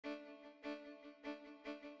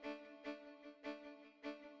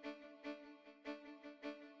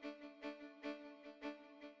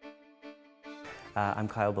I'm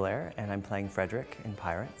Kyle Blair, and I'm playing Frederic in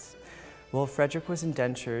Pirates. Well, Frederic was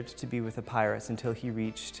indentured to be with the Pirates until he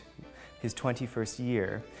reached his 21st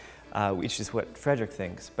year, which is what Frederic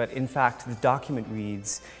thinks. But in fact, the document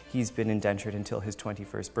reads he's been indentured until his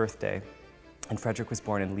 21st birthday. And Frederic was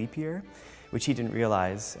born in leap year, which he didn't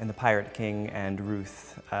realize, and the Pirate King and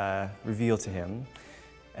Ruth reveal to him.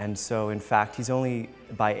 And so, in fact, he's only,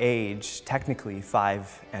 by age, technically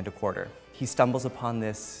 5 1/4. He stumbles upon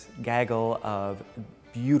this gaggle of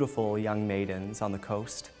beautiful young maidens on the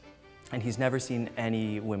coast, and he's never seen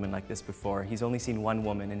any women like this before. He's only seen one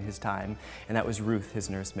woman in his time, and that was Ruth, his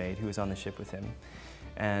nursemaid, who was on the ship with him.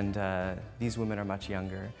 And these women are much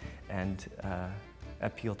younger and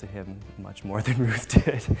appeal to him much more than Ruth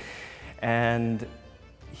did. And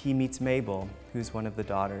he meets Mabel, who's one of the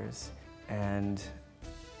daughters, and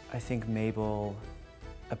I think Mabel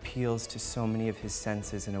appeals to so many of his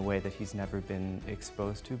senses in a way that he's never been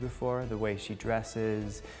exposed to before. The way she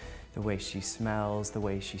dresses, the way she smells, the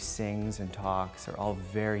way she sings and talks are all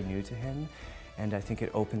very new to him, and I think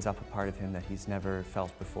it opens up a part of him that he's never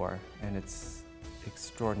felt before, and it's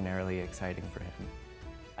extraordinarily exciting for him.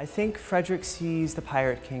 I think Frederic sees the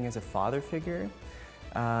Pirate King as a father figure.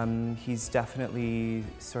 He's definitely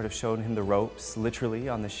sort of shown him the ropes, literally,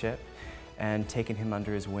 on the ship, and taken him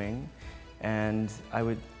under his wing. And I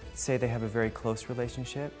would say they have a very close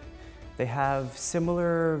relationship. They have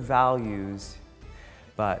similar values,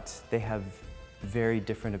 but they have very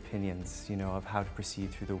different opinions, you know, of how to proceed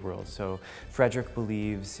through the world. So Frederic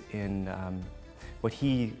believes in what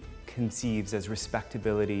he conceives as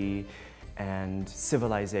respectability and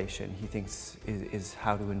civilization. He thinks is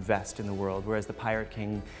how to invest in the world, whereas the Pirate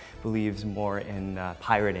King believes more in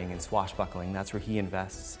pirating and swashbuckling. That's where he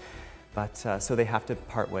invests. But so they have to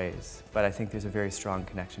part ways, but I think there's a very strong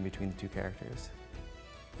connection between the two characters.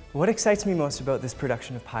 What excites me most about this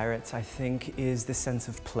production of Pirates, I think, is the sense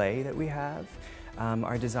of play that we have.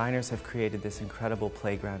 Our designers have created this incredible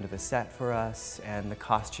playground of a set for us, and the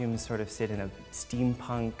costumes sort of sit in a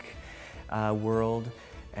steampunk world,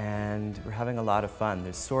 and we're having a lot of fun.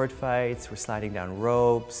 There's sword fights, we're sliding down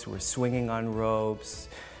ropes, we're swinging on ropes,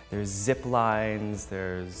 there's zip lines,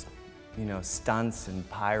 there's stunts and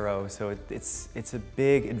pyro, so it's a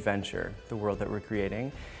big adventure, the world that we're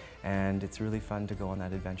creating, and it's really fun to go on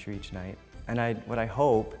that adventure each night. And what I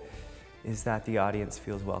hope is that the audience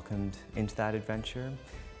feels welcomed into that adventure,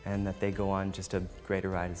 and that they go on just a greater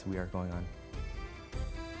ride as we are going on.